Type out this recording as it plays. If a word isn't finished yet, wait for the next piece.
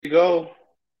go.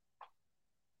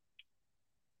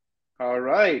 All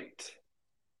right.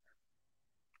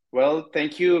 Well,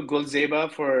 thank you, Gull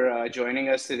Zeba, for joining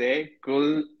us today.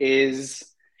 Gull is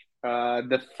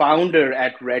the founder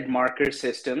at RedMarker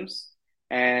Systems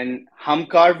and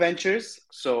Hamkaar Ventures.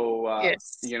 So,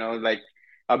 Yes. like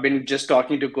I've been just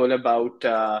talking to Gull about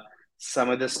some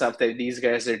of the stuff that these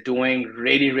guys are doing.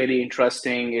 Really, really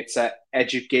interesting. It's a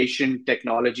education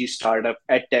technology startup,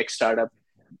 ed tech startup,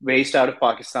 based out of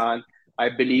Pakistan. I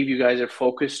believe you guys are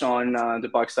focused on the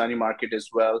Pakistani market as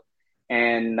well,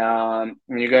 and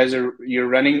you're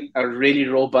running a really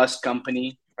robust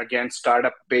company, again,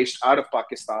 startup based out of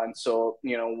Pakistan. So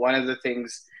one of the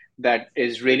things that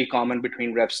is really common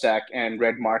between RepStack and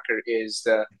RedMarker is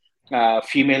the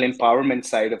female empowerment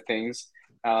side of things.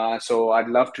 So I'd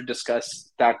love to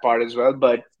discuss that part as well.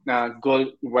 But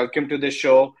Gul, welcome to the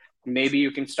show. Maybe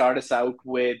you can start us out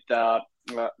with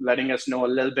letting us know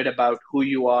a little bit about who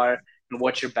you are and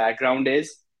what your background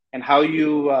is, and how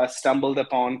you stumbled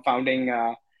upon founding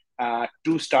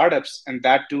two startups, and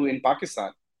that too in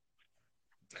Pakistan.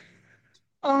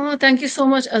 Oh, thank you so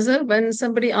much, Azhar. When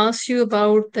somebody asks you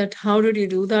about that, how did you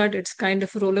do that? It's kind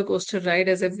of a roller coaster ride,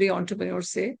 as every entrepreneur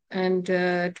say. And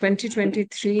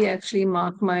 2023 actually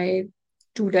marked my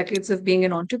 2 decades of being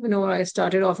an entrepreneur. I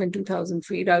started off in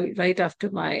 2003, right after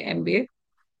my MBA.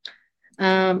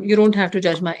 You don't have to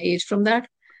judge my age from that.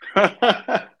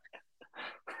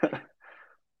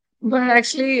 But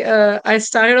actually, I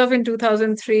started off in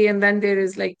 2003, and then there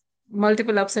is like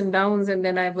multiple ups and downs. And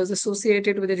then I was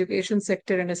associated with education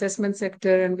sector and assessment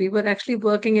sector, and we were actually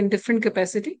working in different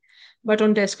capacity, but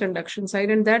on desk conduction side.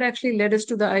 And that actually led us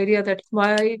to the idea that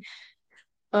why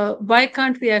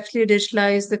can't we actually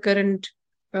digitalize the current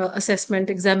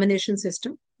assessment examination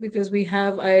system? Because we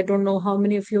have, I don't know how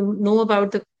many of you know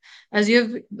about as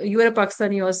you are a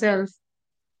Pakistani yourself,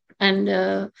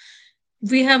 and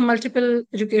we have multiple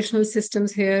educational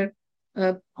systems here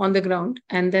on the ground,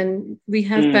 and then we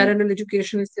have Hmm. parallel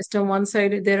educational system. One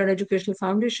side there are educational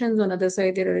foundations, on the other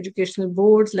side there are educational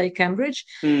boards like Cambridge,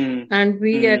 Hmm. and Hmm.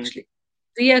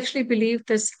 we actually believe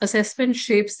this assessment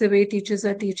shapes the way teachers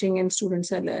are teaching and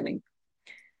students are learning.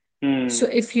 So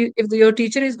Hmm. if your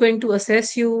teacher is going to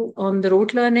assess you on the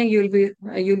rote learning,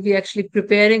 you'll be actually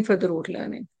preparing for the rote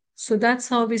learning. So that's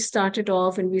how we started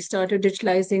off, and we started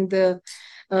digitalizing the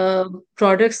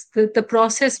products, the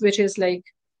process, which is like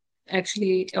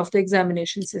actually of the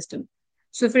examination system.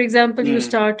 So, for example, you Hmm.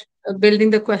 start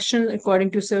building the question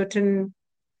according to certain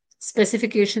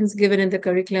specifications given in the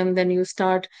curriculum. Then you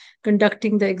start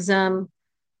conducting the exam,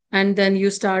 and then you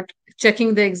start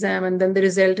checking the exam, and then the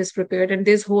result is prepared. And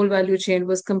this whole value chain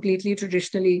was completely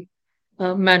traditionally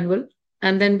manual.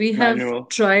 And then we have Manual.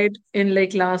 tried in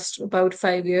like last about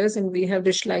 5 years, and we have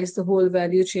digitalized the whole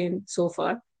value chain so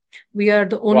far. We are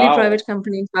the only private Wow.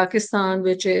 company in Pakistan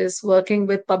which is working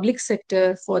with public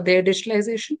sector for their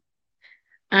digitalization.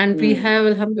 And we Hmm. have,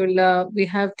 Alhamdulillah, we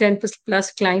have 10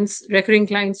 plus clients, recurring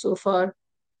clients so far.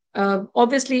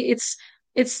 Obviously, it's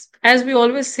as we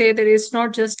always say that it's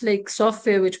not just like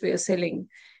software which we are selling.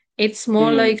 It's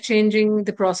more Hmm. like changing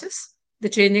the process, the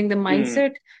changing the Hmm.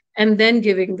 mindset, and then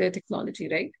giving the technology,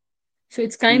 right? So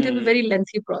it's kind of a Hmm. very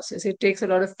lengthy process. It takes a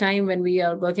lot of time when we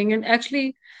are working. And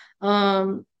actually,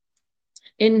 um,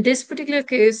 in this particular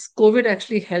case, COVID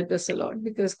actually helped us a lot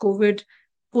because COVID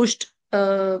pushed,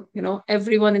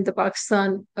 everyone in the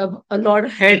Pakistan a lot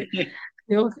ahead,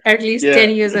 at least Yeah,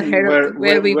 10 years ahead of we're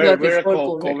where we're we we're were we're a before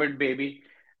COVID. COVID baby.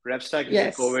 RevStack is a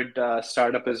Yes. COVID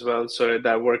startup as well, so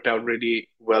that worked out really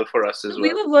well for us as We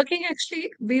well. were working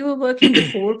actually, we were working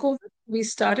before COVID. We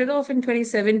started off in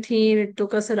 2017. It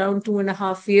took us around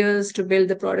 2.5 years to build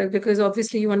the product because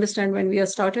obviously you understand when we are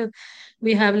started,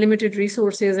 we have limited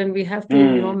resources and we have to,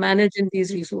 Hmm. manage in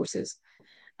these resources.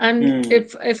 And Hmm.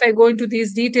 if I go into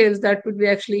these details, that would be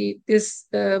actually this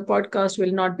podcast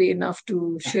will not be enough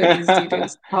to share these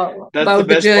details That's the about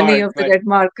the best journey part, of the but red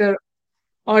marker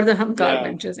or the Hamkar yeah.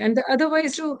 ventures. And the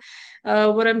otherwise, too,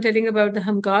 what I'm telling about the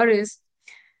Hamkar is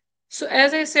so,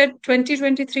 as I said,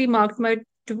 2023 marked my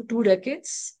 2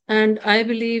 decades, and I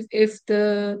believe if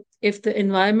the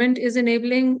environment is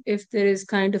enabling, if there is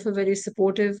kind of a very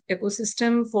supportive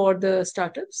ecosystem for the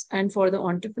startups and for the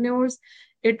entrepreneurs,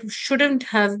 it shouldn't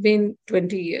have been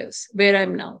 20 years where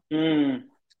I'm now. Hmm.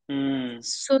 Hmm.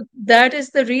 So that is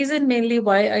the reason mainly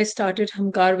why I started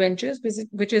Hamkar Ventures,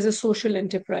 which is a social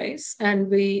enterprise. And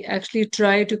we actually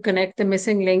try to connect the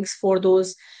missing links for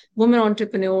those women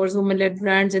entrepreneurs, women led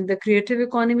brands in the creative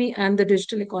economy and the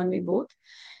digital economy both.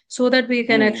 So that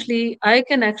Hmm. I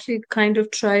can actually kind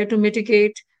of try to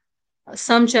mitigate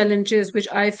some challenges which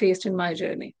I faced in my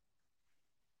journey.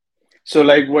 So,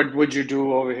 like, what would you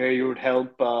do over here? You would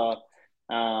help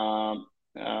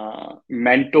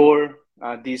mentor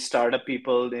these startup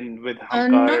people in with Not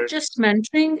Hamkaar. just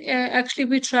mentoring, actually,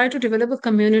 we try to develop a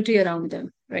community around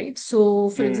them, right? So,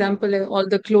 for Hmm. example, all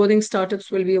the clothing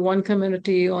startups will be one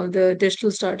community, all the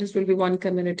digital startups will be one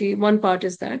community. One part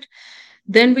is that.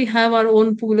 Then we have our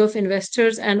own pool of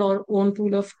investors and our own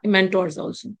pool of mentors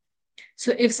also.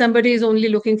 So, if somebody is only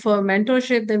looking for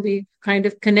mentorship, then we kind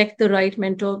of connect the right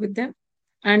mentor with them.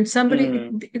 And somebody,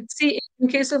 Hmm. see, in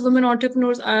case of women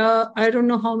entrepreneurs, I don't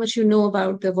know how much you know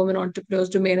about the women entrepreneurs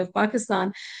domain of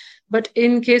Pakistan, but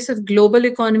in case of global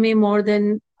economy, more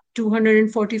than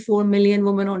 244 million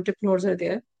women entrepreneurs are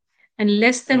there, and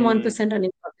less than Hmm. 1% are in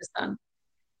Pakistan.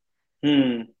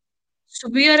 Hmm. So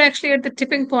we are actually at the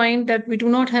tipping point that we do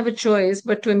not have a choice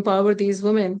but to empower these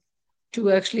women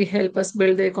to actually help us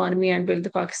build the economy and build the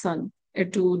Pakistan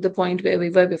to the point where we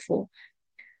were before.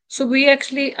 So we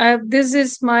actually, this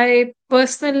is my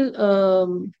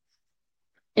personal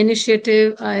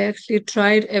initiative. I actually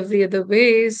tried every other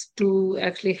ways to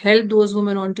actually help those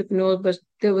women entrepreneurs, but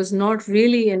there was not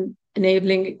really an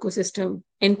enabling ecosystem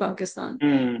in Pakistan,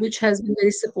 Hmm. which has been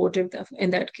very supportive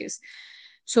in that case.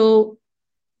 So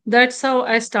that's how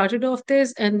I started off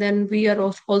this, and then we are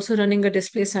also running a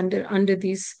display center under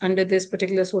this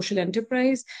particular social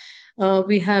enterprise.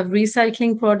 We have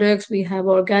recycling products, we have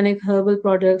organic herbal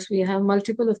products, we have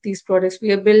multiple of these products.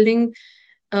 We are building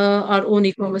our own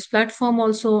e-commerce platform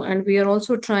also, and we are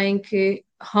also trying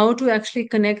how to actually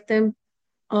connect them,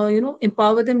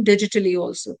 empower them digitally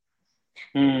also.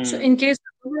 So Hmm. in case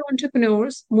of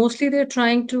entrepreneurs, mostly they're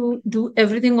trying to do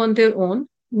everything on their own,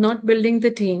 not building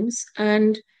the teams,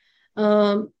 and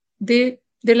um, they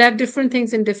lack different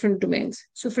things in different domains.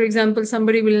 So, for example,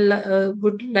 somebody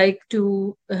would like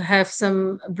to have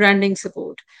some branding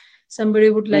support. Somebody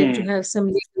would like to Hmm. have some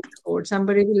legal support.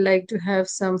 Somebody will like to have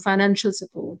some financial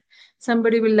support.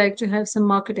 Somebody will like to have some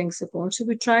marketing support. So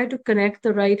we try to connect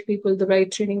the right people, the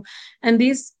right training, and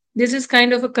this is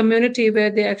kind of a community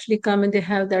where they actually come and they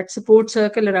have that support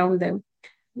circle around them.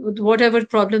 With whatever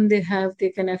problem they have, they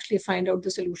can actually find out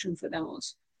the solution for them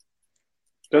also.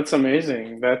 That's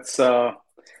amazing.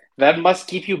 That must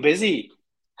keep you busy.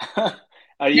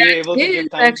 Are you That able to give is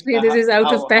time? actually, this is out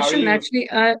of How are passion. you? Actually,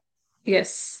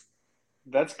 yes,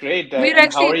 That's great. we're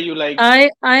And how are actually. you like I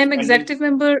am spending? executive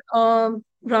member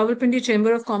Rawalpindi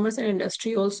Chamber of Commerce and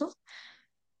Industry also.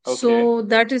 Okay. So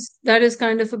that is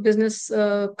kind of a business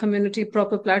community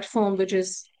proper platform, which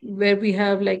is where we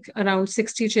have like around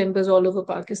 60 chambers all over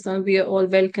Pakistan. We are all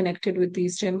well connected with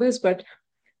these chambers, but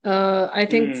I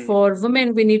think Hmm. for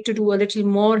women we need to do a little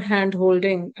more hand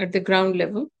holding at the ground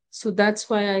level. So that's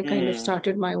why I kind of Hmm.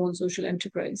 started my own social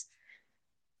enterprise.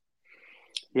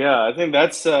 Yeah, I think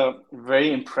that's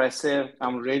very impressive.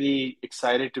 I'm really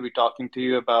excited to be talking to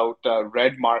you about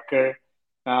RedMarker.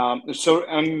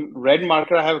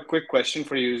 RedMarker, I have a quick question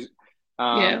for you.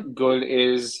 Yeah. Gul,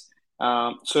 is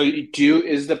so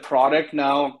is the product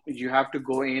now you have to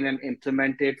go in and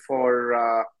implement it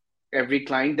for every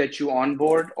client that you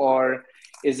onboard, or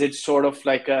is it sort of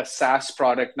like a SaaS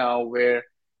product now where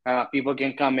people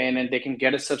can come in and they can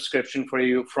get a subscription for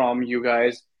you from you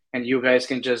guys, and you guys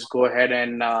can just go ahead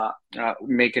and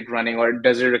make it running, or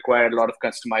does it require a lot of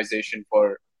customization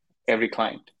for every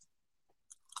client?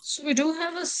 So we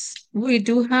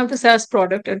do have the SaaS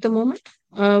product at the moment.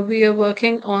 We are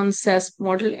working on SaaS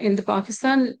model in the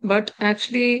Pakistan, but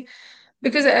actually,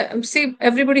 because see,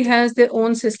 everybody has their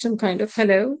own system kind of.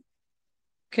 Hello,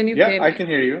 can you Yeah, hear I me? can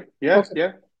hear you. Yeah, Okay,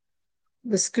 yeah.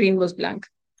 the screen was blank.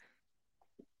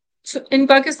 So in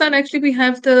Pakistan, actually, we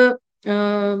have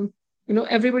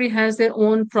everybody has their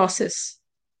own process.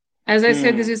 As I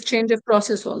said, this Hmm. is change of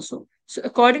process also. So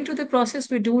according to the process,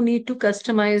 we do need to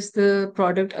customize the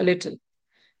product a little.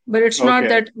 But it's not Okay.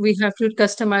 that we have to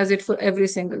customize it for every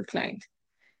single client.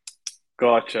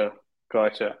 Gotcha.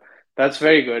 Gotcha. That's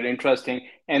very good. Interesting.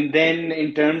 And then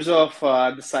in terms of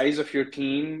the size of your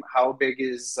team, how big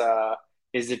is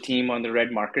the team on the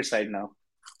Red Marker side now?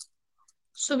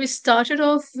 So we started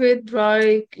off with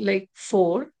like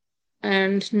four,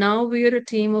 and now we are a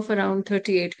team of around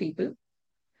 38 people.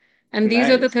 And these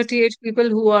are the Nice. 38 people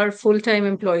who are full-time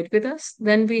employed with us.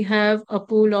 Then we have a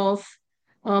pool of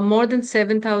more than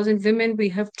 7,000 women we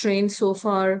have trained so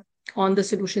far on the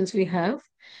solutions we have.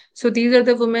 So these are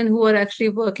the women who are actually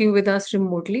working with us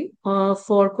remotely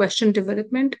for question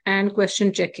development and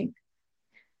question checking.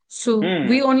 So Hmm.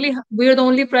 we are the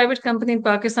only private company in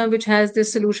Pakistan which has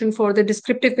this solution for the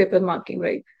descriptive paper marking,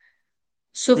 right?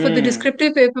 So for the Hmm.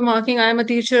 descriptive paper marking, I'm a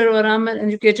teacher or I'm an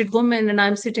educated woman and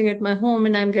I'm sitting at my home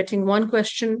and I'm getting one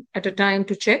question at a time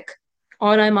to check.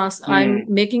 or I'm Hmm.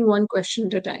 making one question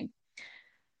at a time.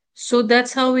 So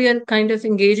that's how we are kind of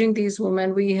engaging these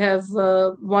women. We have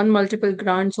won multiple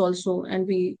grants also, and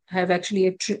we have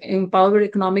actually empowered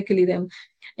economically them.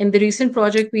 In the recent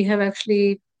project, we have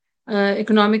actually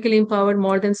economically empowered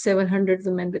more than 700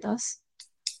 women with us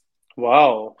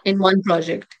Wow. in one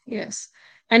project. Yes.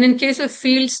 And in case of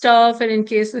field staff, and in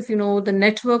case of, the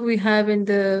network we have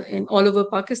in all over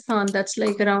Pakistan, that's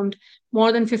like around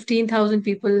more than 15,000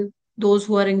 people, those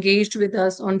who are engaged with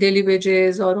us on daily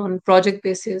wages or on project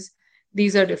basis.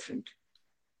 These are different.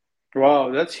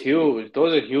 Wow, that's huge.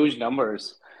 Those are huge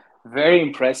numbers. Very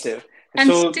impressive.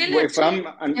 And So still, if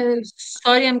actually,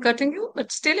 sorry, I'm cutting you,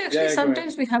 but still, actually, yeah, go ahead.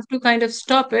 sometimes we have to kind of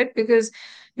stop it because,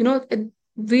 you know,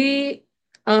 we,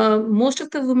 most of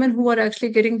the women who are actually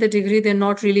getting the degree, they're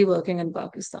not really working in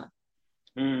Pakistan,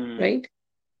 Hmm. right?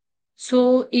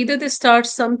 So either they start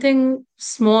something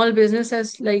small business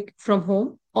as like from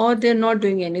home, or they're not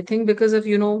doing anything because of,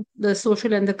 the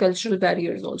social and the cultural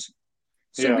barriers also.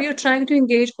 So Yeah. we are trying to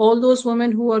engage all those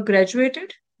women who are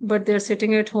graduated, but they're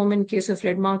sitting at home in case of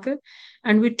RedMarker.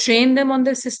 And we train them on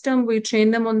the system, we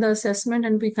train them on the assessment,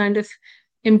 and we kind of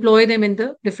employ them in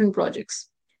the different projects.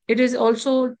 It is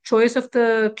also choice of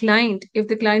the client. If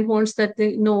the client wants that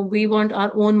they no, we want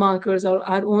our own markers or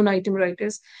our own item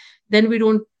writers, then we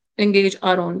don't engage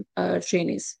our own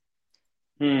trainees.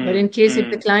 But Hmm. in case if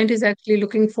the Hmm. client is actually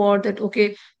looking for that,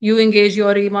 okay, you engage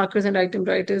your e-markers and item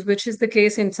writers, which is the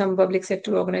case in some public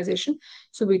sector organization.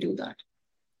 So we do that.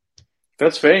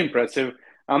 That's very impressive.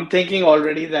 I'm thinking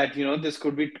already that, this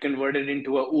could be converted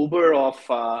into a Uber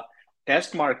of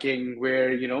test marking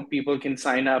where, people can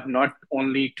sign up not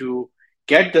only to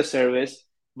get the service,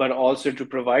 but also to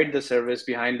provide the service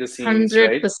behind the scenes,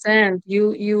 right? 100%.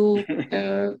 You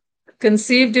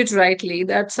conceived it rightly.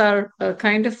 That's our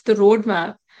kind of the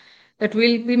roadmap that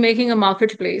we'll be making a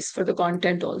marketplace for the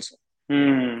content also.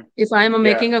 Hmm. If I'm Yeah.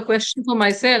 making a question for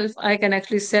myself, I can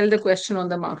actually sell the question on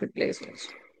the marketplace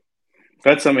also.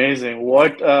 That's amazing.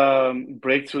 What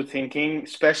breakthrough thinking,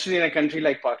 especially in a country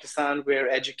like Pakistan, where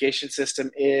education system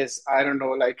is, I don't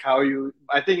know, like how you,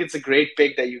 I think it's a great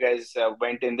pick that you guys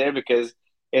went in there because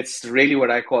it's really what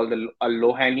I call a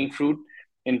low-hanging fruit.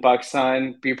 In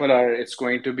Pakistan, it's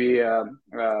going to be a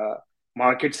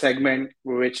market segment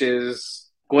which is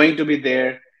going to be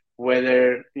there,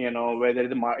 whether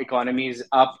the economy is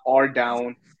up or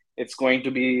down, it's going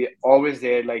to be always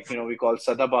there, like, we call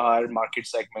Sadabahar market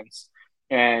segments,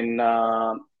 and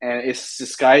it's the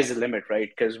sky's the limit, right?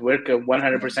 Because we're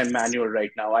 100% Yes. manual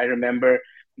right now. I remember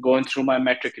going through my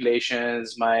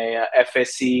matriculations, my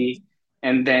FSC,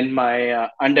 and then my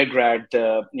undergrad,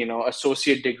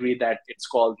 associate degree that it's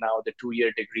called now, the 2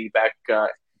 year degree back.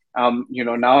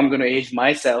 Now I'm going to age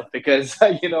myself because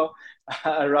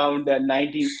around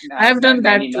 90, I've done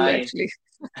that too, 99, actually.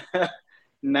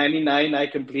 99, I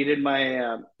completed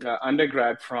my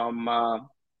undergrad from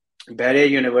Bahrain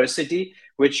University,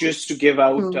 which used to give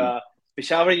out Hmm.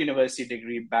 Peshawar University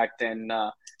degree back then,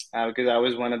 because I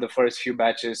was one of the first few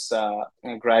batches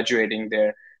graduating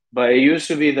there. But it used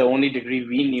to be the only degree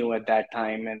we knew at that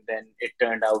time, and then it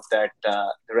turned out that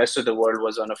the rest of the world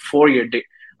was on a 4 year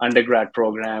undergrad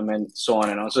program, and so on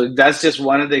and on. So that's just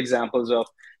one of the examples of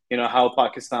how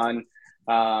Pakistan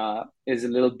is a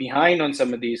little behind on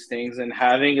some of these things, and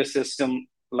having a system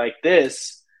like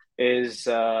this is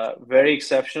very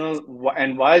exceptional.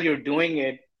 And while you're doing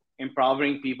it,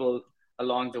 empowering people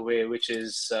along the way, which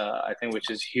is I think which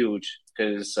is huge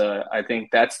because I think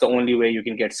that's the only way you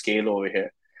can get scale over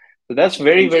here. So that's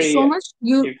very Thank you so very. much.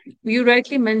 You If, you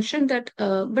rightly mentioned that,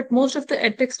 but most of the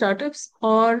edtech startups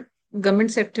or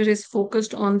government sector is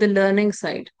focused on the learning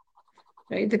side,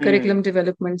 right? The curriculum hmm,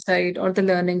 development side or the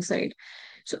learning side.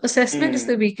 So assessment is hmm,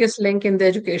 the weakest link in the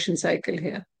education cycle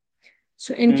here.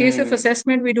 So in case of hmm,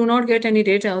 assessment, we do not get any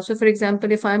data. So for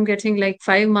example, if I'm getting like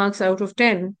 5 marks out of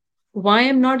 10, why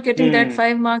I'm not getting that hmm,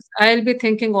 5 marks, I'll be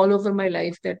thinking all over my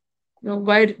life that,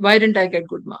 why didn't I get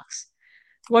good marks?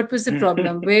 What was the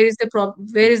problem? Where is the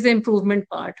where is the improvement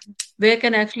part? Where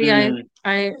can actually hmm,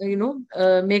 I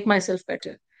make myself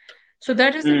better? So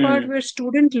that is the part hmm, where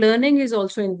student learning is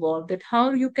also involved, that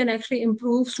how you can actually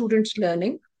improve students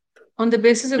learning on the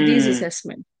basis of these hmm,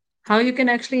 assessment, how you can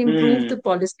actually improve hmm, the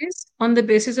policies on the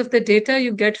basis of the data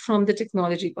you get from the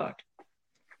technology part.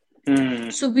 hmm,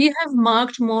 So we have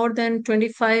marked more than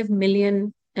 25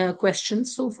 million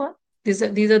questions so far. These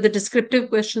are the descriptive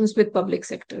questions with public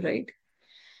sector, right?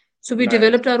 So we nice.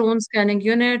 developed our own scanning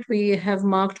unit. We have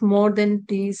marked more than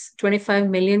these 25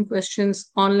 million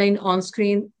questions online, on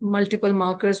screen. Multiple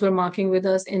markers were marking with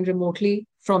us in remotely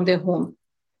from their home.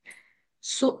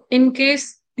 So in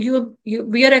case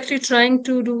we are actually trying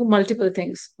to do multiple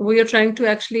things. We are trying to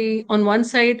actually, on one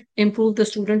side, improve the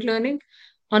student learning.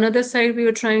 On other side, we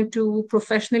are trying to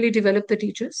professionally develop the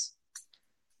teachers,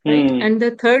 right? Hmm. And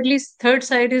the third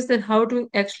side is that how to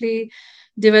actually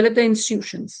develop the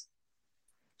institutions.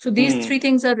 So these Hmm. three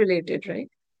things are related, right?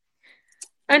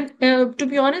 And to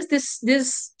be honest,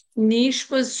 this niche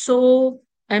was so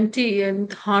empty,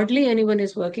 and hardly anyone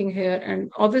is working here.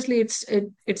 And obviously,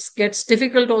 it gets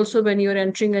difficult also when you're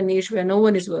entering a niche where no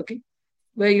one is working,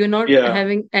 where you're not Yeah.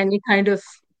 having any kind of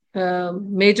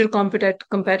major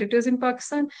competitors in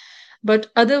Pakistan. But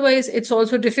otherwise, it's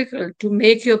also difficult to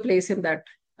make your place in that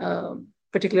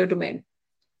particular domain.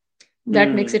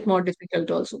 That makes Hmm. it more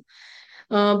difficult also.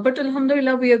 But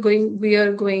Alhamdulillah, we are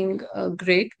going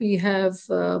great. We have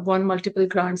won multiple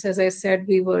grants. As I said,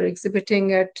 we were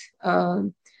exhibiting at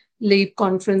LEAP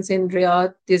conference in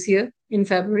Riyadh this year in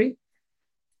February,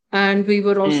 and we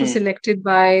were also Hmm. selected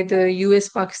by the US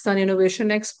Pakistan Innovation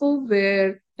Expo,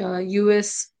 where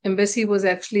US Embassy was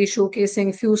actually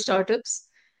showcasing few startups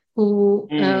who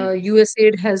Hmm.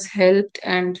 USAID has helped,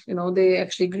 and they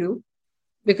actually grew.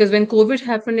 Because when COVID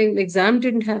happened, the exam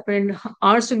didn't happen,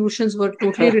 our solutions were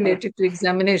totally related to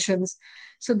examinations.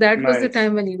 So that was the Nice.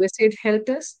 time when USAID helped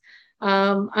us.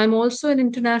 I'm also an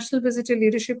International Visitor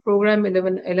Leadership Program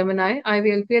alumni,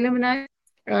 IVLP alumni.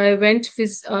 I went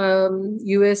with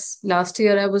US last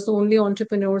year. I was the only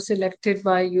entrepreneur selected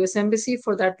by US Embassy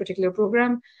for that particular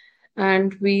program.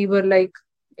 And we were like,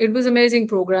 it was amazing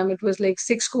program. It was like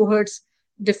six cohorts,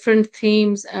 different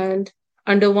themes, and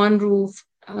under one roof,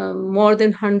 more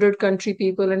than 100 country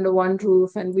people under one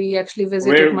roof, and we actually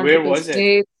visited Where multiple was it?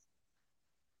 states.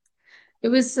 It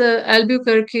was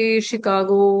Albuquerque,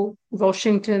 Chicago,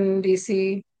 Washington,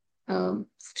 DC,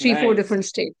 three, four Nice. different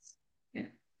states. Yeah.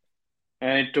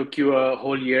 And it took you a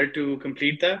whole year to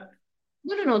complete that?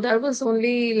 No, no, no. That was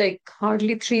only like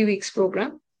hardly 3 weeks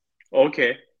program.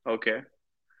 Okay. Okay.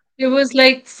 It was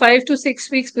like 5 to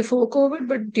 6 weeks before COVID,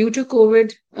 but due to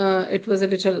COVID, it was a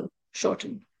little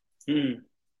shortened. Hmm.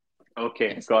 Okay.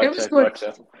 Yes, it was Gotcha. good.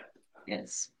 Gotcha.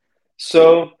 Yes.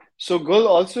 So Gul,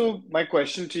 also my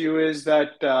question to you is that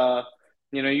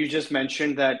you just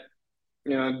mentioned that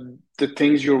the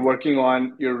things you're working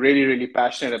on you're really really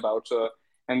passionate about. So,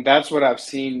 and that's what I've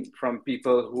seen from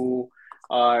people who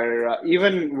are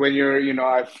even when you're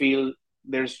I feel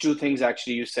there's two things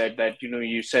actually you said that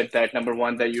you said that number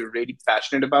one that you're really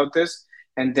passionate about this,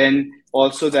 and then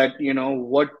also that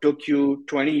what took you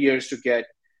 20 years to get,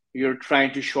 you're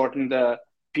trying to shorten the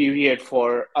period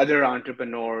for other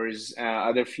entrepreneurs,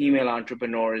 other female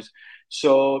entrepreneurs.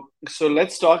 So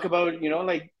let's talk about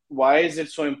like why is it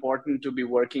so important to be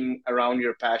working around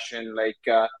your passion? Like,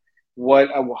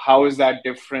 how is that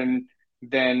different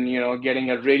than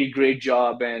getting a really great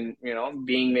job and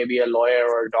being maybe a lawyer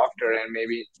or a doctor and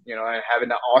maybe and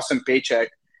having an awesome paycheck,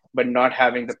 but not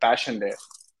having the passion there.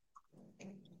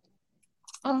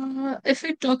 If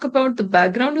we talk about the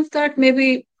background of that,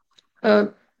 maybe uh,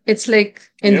 it's like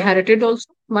Yeah. inherited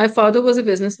also. My father was a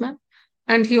businessman,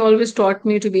 and he always taught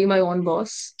me to be my own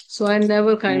boss. So I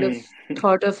never kind of Hmm.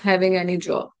 thought of having any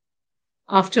job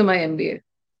after my MBA.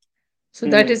 So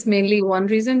that Hmm. is mainly one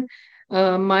reason.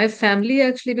 My family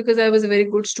actually, because I was a very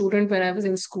good student when I was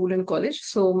in school and college,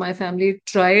 so my family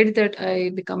tried that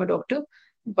I become a doctor,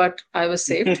 but I was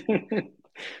saved.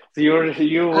 So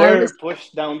you I was were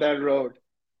pushed down that road.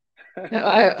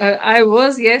 I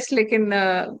was, yes, like in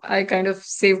I kind of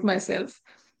saved myself.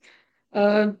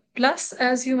 Plus,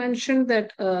 as you mentioned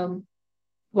that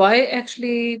why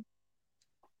actually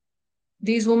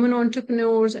these women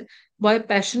entrepreneurs, why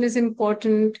passion is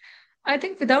important. I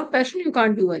think without passion you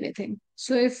can't do anything.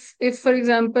 So if for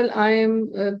example I am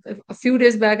a few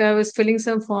days back I was filling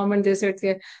some form and they said,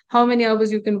 "Yeah, how many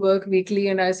hours you can work weekly?"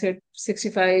 And I said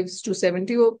 65 to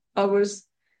 70 hours,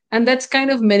 and that's kind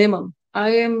of minimum. I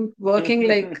am working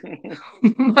like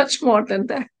much more than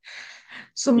that.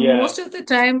 So Yeah. most of the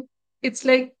time it's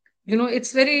like,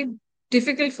 it's very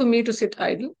difficult for me to sit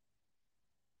idle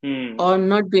Hmm. or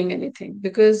not doing anything,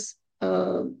 because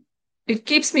it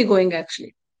keeps me going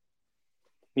actually,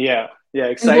 Yeah. Yeah.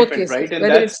 in both Excitement, right? cases, And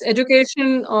whether that's it's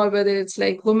education or whether it's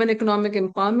like women economic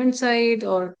empowerment side,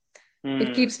 or it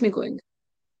hmm. keeps me going.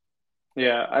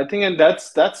 Yeah. I think, and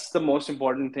that's the most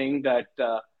important thing that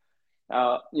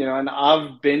and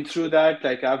I've been through that.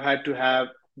 Like I've had to have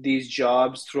these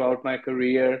jobs throughout my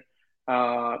career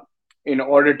uh, in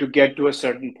order to get to a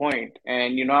certain point.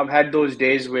 And I've had those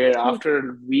days where True. after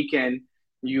a weekend,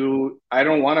 I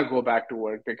don't want to go back to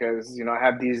work because I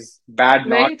have these bad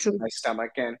knots Very true. in my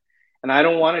stomach, and I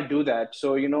don't want to do that.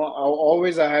 So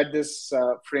I had this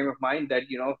frame of mind that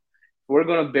we're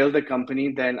going to build a company,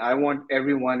 then I want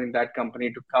everyone in that company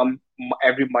to come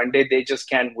every Monday. They just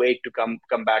can't wait to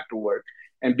come back to work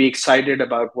and be excited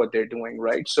about what they're doing,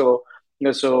 right? So,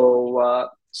 That's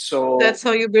so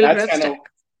how you build that's kind of RevStack.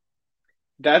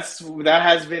 that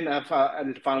has been a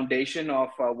foundation of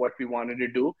what we wanted to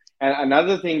do. And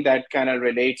another thing that kind of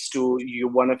relates to you,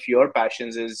 one of your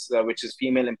passions is which is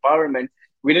female empowerment.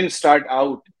 We didn't start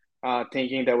out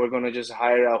thinking that we're going to just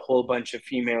hire a whole bunch of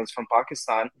females from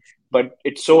Pakistan, but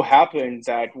it so happened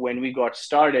that when we got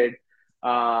started,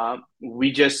 we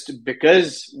just,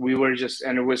 because we were just,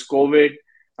 and it was COVID,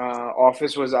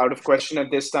 office was out of question at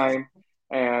this time,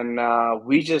 and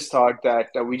we just thought that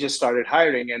we just started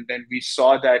hiring, and then we saw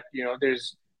that there's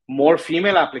more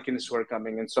female applicants who are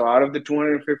coming, and so out of the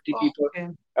 250 people, Okay.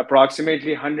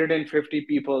 approximately 150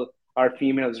 people are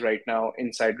females right now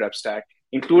inside RepStack,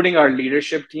 including our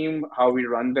leadership team. How we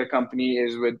run the company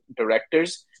is with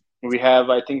directors. We have,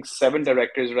 I think, 7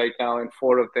 directors right now, and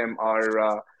 4 of them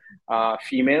are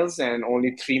females, and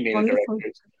only 3 male Wonderful.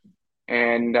 directors.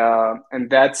 And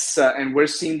that's and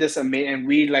we're seeing this amazing, and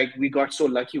we got so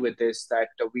lucky with this that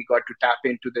we got to tap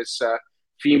into this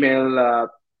female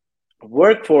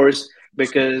workforce,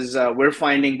 because we're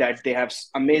finding that they have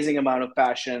amazing amount of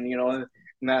passion.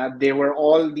 Now, they were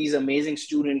all these amazing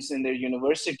students in their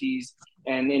universities,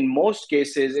 and in most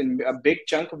cases, in a big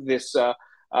chunk of this, a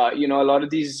lot of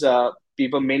these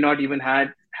people may not even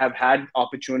have had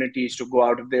opportunities to go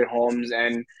out of their homes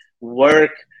and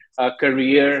work a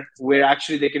career where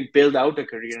actually they can build out a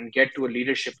career and get to a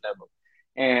leadership level.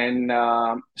 And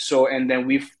then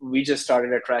we just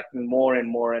started attracting more and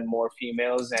more and more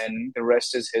females, and the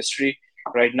rest is history.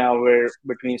 Right now we're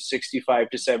between 65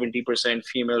 to 70%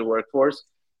 female workforce,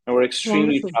 and we're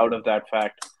extremely Wonderful. proud of that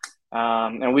fact.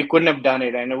 And we couldn't have done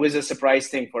it, and it was a surprise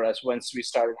thing for us once we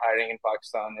started hiring in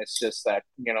Pakistan. It's just that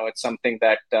it's something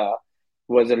that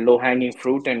was a low hanging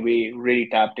fruit, and we really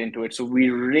tapped into it. So we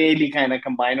really kind of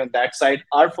combine on that side.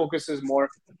 Our focus is more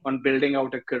on building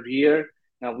out a career.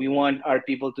 Now we want our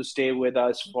people to stay with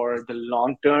us for the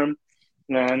long term,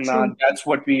 and True. that's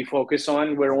what we focus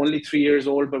on. We're only 3 years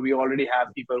old, but we already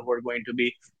have people who are going to be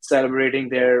celebrating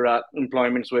their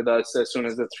employments with us as soon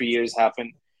as the 3 years happen.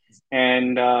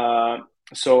 And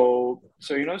so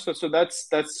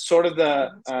that's sort of the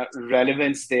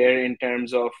relevance there in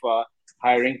terms of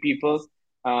hiring people.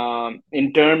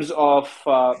 In terms of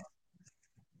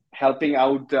helping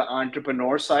out the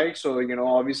entrepreneur side. So,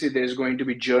 obviously there's going to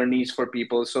be journeys for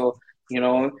people. So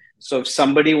if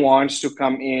somebody wants to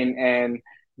come in and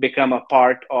become a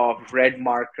part of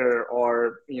RedMarker,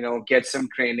 or, get some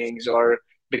trainings, or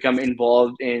become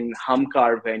involved in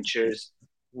Hamkaar ventures,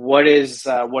 what does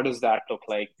that look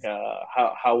like?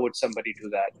 How would somebody do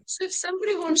that? So if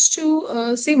somebody wants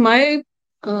to see my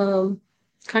um,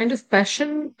 kind of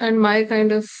passion and my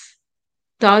kind of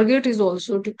target is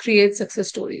also to create success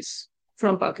stories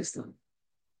from Pakistan,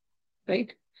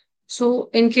 right? So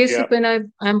in case Yeah. of when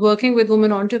I'm working with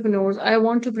women entrepreneurs, I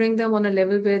want to bring them on a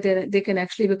level where they can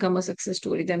actually become a success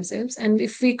story themselves. And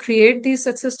if we create these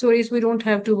success stories, we don't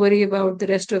have to worry about the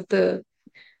rest of the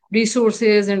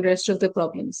resources and rest of the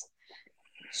problems.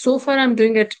 So far, I'm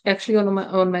doing it actually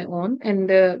on my own, and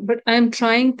but I'm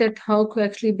trying that how to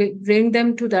actually bring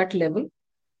them to that level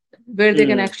where they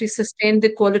can Mm, actually sustain the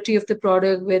quality of the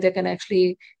product, where they can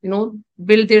actually,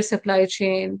 build their supply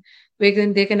chain,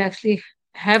 where they can actually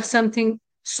have something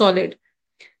solid.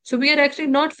 So we are actually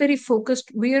not very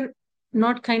focused. We are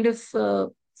not kind of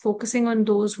focusing on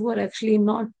those who are actually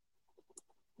not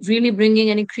really bringing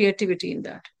any creativity in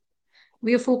that.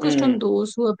 We are focused on mm,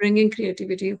 those who are bringing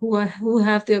creativity, who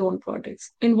have their own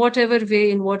products in whatever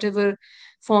way, in whatever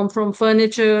form, from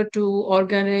furniture to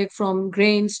organic, from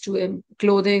grains to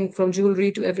clothing, from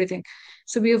jewelry to everything.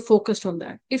 So we are focused on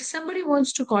that. If somebody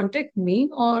wants to contact me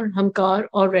or Hamkar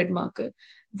or RedMarker,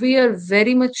 we are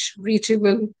very much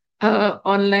reachable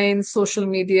online, social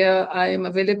media. I am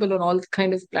available on all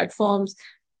kind of platforms.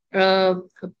 uh,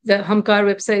 the Hamkaar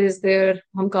website is there,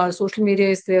 Hamkaar social media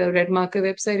is there, RedMarker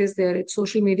website is there, its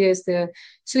social media is there.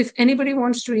 So if anybody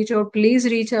wants to reach out, please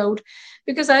reach out,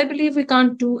 because I believe we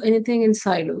can't do anything in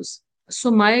silos.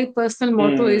 So my personal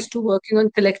motto mm, is to working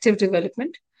on collective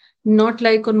development, not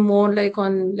like on more like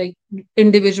on like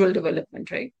individual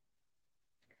development, right?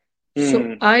 So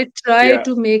mm. I try Yeah.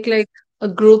 to make like a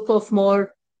group of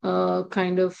more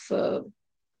kind of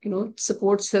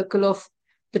support circle of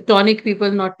the tonic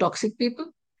people, not toxic people,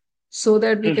 so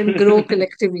that we can grow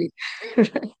collectively.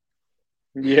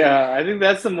 Yeah, I think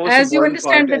that's the most As you important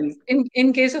part. understand that And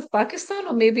in case of Pakistan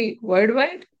or maybe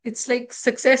worldwide, it's like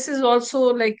success is also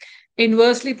like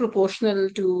inversely proportional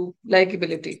to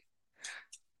likability.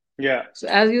 Yeah. So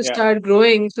as you Yeah. start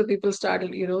growing, so people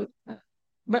started,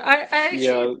 but I actually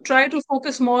Yeah. try to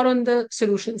focus more on the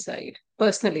solution side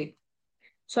personally.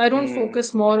 So I don't Hmm.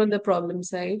 focus more on the problem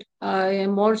side. I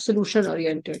am more solution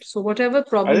oriented. So whatever I think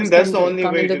problems that's the only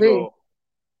come in way the to way, go.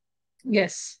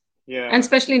 yes. And Yeah.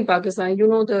 especially in Pakistan, I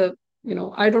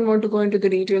don't want to go into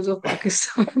the details of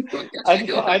Pakistan.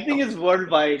 I think it's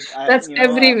worldwide. That's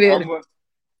everywhere.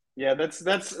 Yeah, that's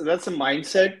a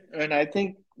mindset, and I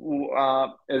think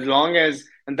as long as,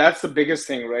 and that's the biggest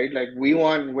thing, right? Like we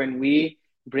want, when we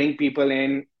bring people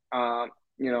in,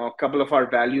 a couple of our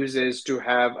values is to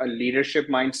have a leadership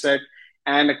mindset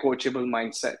and a coachable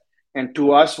mindset. And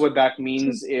to us, what that True.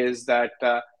 means is that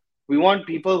we want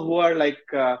people who are like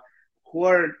who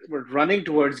are running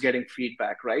towards getting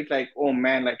feedback, right? Like, oh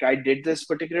man, like I did this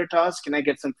particular task, can I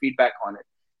get some feedback on it?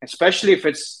 Especially if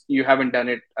it's you haven't done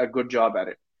it a good job at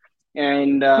it.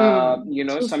 And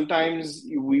True. sometimes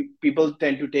we people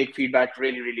tend to take feedback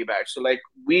really really bad. So like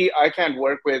I can't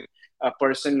work with a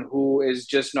person who is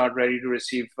just not ready to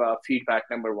receive feedback,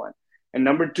 number one. And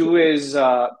number two is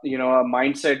a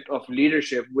mindset of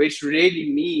leadership, which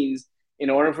really means in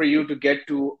order for you to get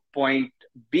to point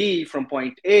B from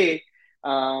point A,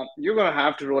 you're going to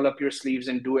have to roll up your sleeves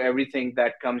and do everything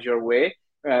that comes your way,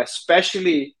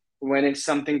 especially when it's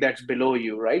something that's below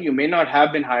you, right? You may not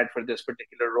have been hired for this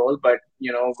particular role, but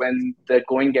when the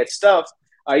going gets tough,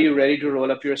 are you ready to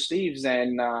roll up your sleeves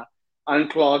and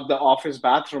unclog the office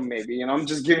bathroom? Maybe, I'm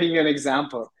just giving you an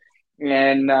example,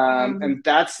 Mm. and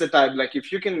that's the type. Like,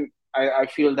 if you can, I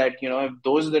feel that if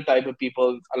those are the type of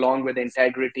people, along with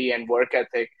integrity and work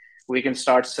ethic, we can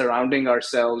start surrounding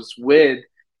ourselves with.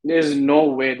 There's no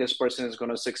way this person is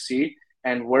going to succeed.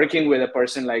 And working with a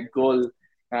person like Gull,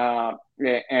 uh,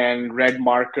 and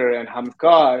RedMarker and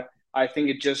Hamkaar, I think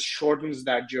it just shortens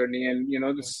that journey. And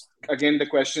this again, the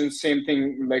question, same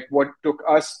thing. Like, what took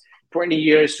us 20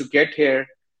 years to get here?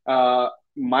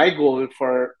 My goal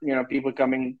for people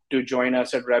coming to join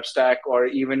us at RepStack, or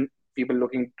even people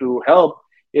looking to help,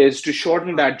 is to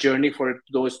shorten that journey for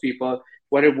those people.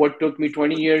 What took me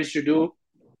 20 years to do,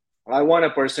 I want a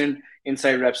person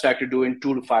inside RepStack to do in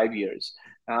 2 to 5 years,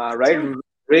 right? True.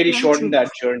 Really Very shorten true. that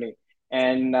journey.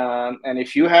 And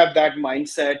if you have that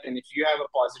mindset, and if you have a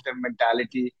positive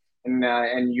mentality,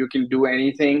 and you can do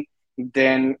anything,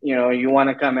 then you want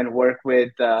to come and work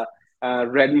with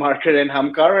RedMarker and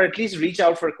Hamkar, or at least reach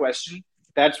out for a question.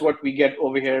 That's what we get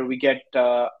over here. We get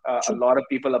a True. lot of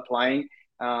people applying,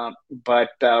 but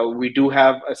we do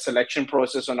have a selection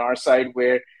process on our side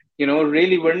where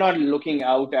really we're not looking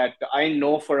out at, I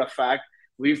know for a fact,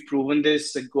 we've proven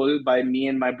this goal by me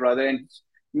and my brother and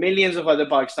millions of other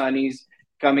Pakistanis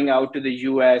coming out to the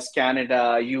US,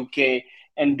 Canada, UK,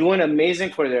 and doing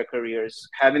amazing for their careers,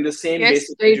 having the same Yes,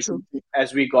 basic very true. education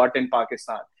as we got in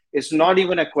Pakistan. It's not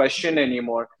even a question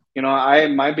anymore. I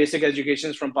my basic education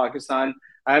is from Pakistan.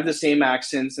 I have the same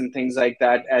accents and things like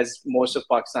that as most of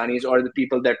Pakistanis or the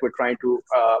people that we're trying to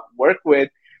work with.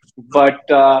 But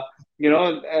a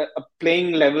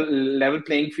playing level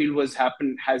playing field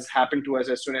has happened to us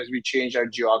as soon as we change our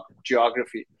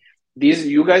geography. These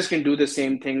You guys can do the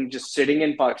same thing just sitting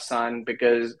in Pakistan,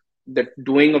 because the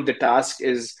doing of the task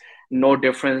is no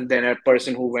different than a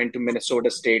person who went to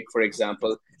Minnesota State, for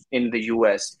example, in the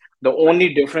US. The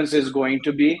only difference is going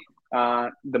to be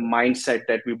the mindset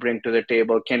that we bring to the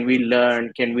table. Can we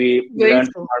learn? Can we Very learn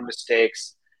from true. our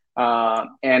mistakes?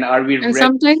 And are we And ready?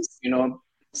 sometimes, You know,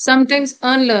 sometimes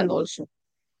unlearn also.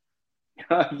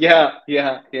 yeah,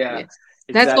 yeah, yeah. Yes.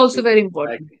 That's also Exactly, very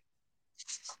important. exactly.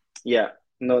 Yeah,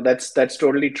 no, that's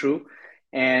totally true.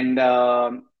 And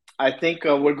I think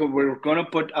we're going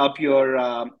to put up your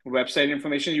website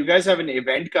information. You guys have an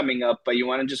event coming up, but you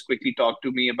want to just quickly talk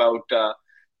to me about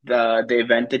the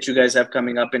event that you guys have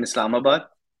coming up in Islamabad?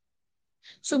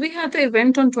 So we have the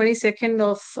event on 22nd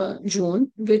of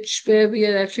June, which where we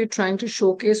are actually trying to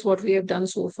showcase what we have done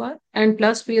so far. And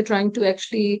plus we are trying to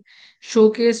actually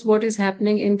showcase what is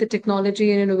happening in the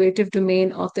technology and innovative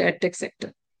domain of the edtech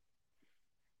sector.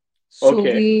 So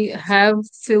Okay. we have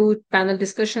few panel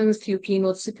discussions, few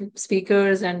keynote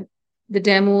speakers, and the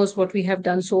demos, what we have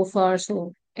done so far.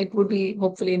 So it would be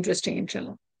hopefully interesting,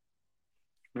 inshallah.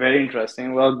 Very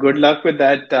interesting. Well, good luck with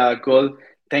that goal.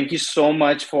 Thank you so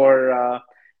much for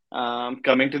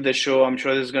coming to the show. I'm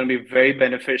sure this is going to be very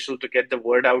beneficial to get the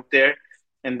word out there.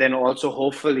 And then also,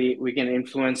 hopefully, we can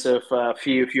influence a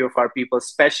few of our people,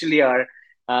 especially our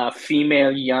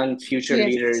female young future Yes.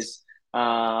 leaders,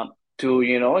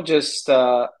 to, just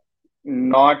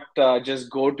not just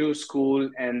go to school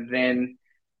and then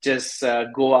just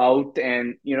go out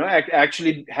and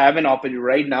actually have an opportunity.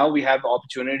 Right now we have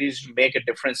opportunities to make a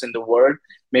difference in the world,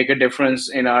 make a difference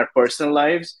in our personal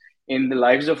lives, in the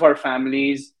lives of our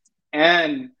families,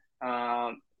 and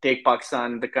take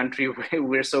Pakistan, the country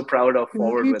we're so proud of,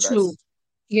 forward Very with true. us.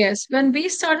 Yes, when we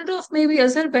started off, maybe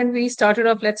Azhar, when we started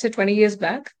off, let's say 20 years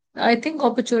back, I think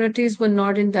opportunities were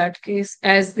not in that case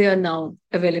as they are now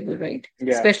available, right?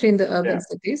 Yeah, Especially in the urban yeah.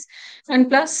 cities. And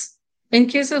plus, in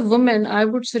case of women, I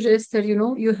would suggest that,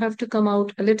 you have to come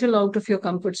out a little out of your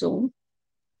comfort zone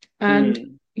and,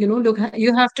 Hmm. look,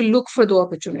 you have to look for the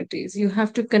opportunities. You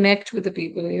have to connect with the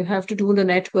people. You have to do the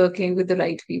networking with the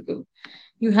right people.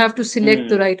 You have to select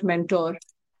the Hmm. right mentor.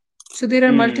 So there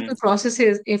are multiple Hmm.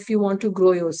 processes if you want to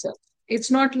grow yourself. It's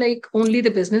not like only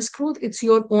the business growth, it's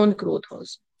your own growth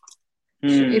also.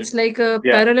 So Hmm. it's like a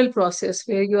Yeah. parallel process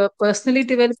where you are personally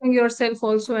developing yourself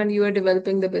also and you are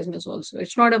developing the business also.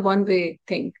 It's not a one-way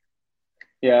thing.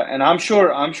 Yeah, and I'm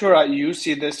sure you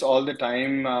see this all the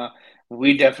time.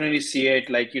 We definitely see it,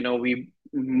 like,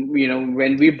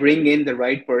 when we bring in the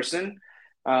right person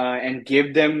and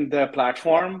give them the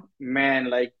platform, man,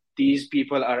 like these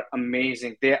people are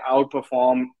amazing. They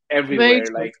outperform Very everywhere.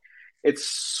 true. Like it's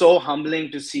so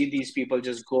humbling to see these people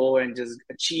just go and just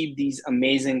achieve these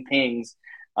amazing things.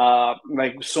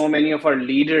 Like so many of our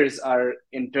leaders are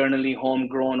internally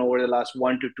homegrown over the last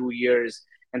 1 to 2 years,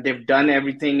 and they've done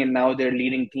everything, and now they're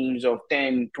leading teams of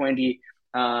 10, 20.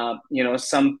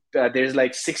 Some there's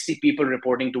like 60 people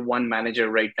reporting to one manager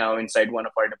right now inside one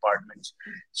of our departments.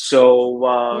 So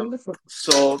Wonderful.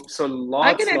 so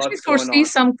I can actually lots going foresee on.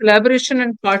 some collaboration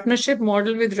and partnership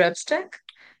model with RevStack.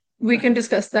 We can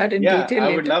discuss that in Yeah, detail I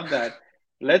would later. love that.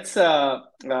 Let's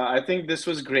I think this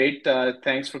was great.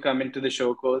 Thanks for coming to the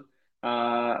show, Cole.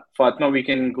 Fatma, we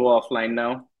can go offline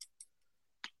now.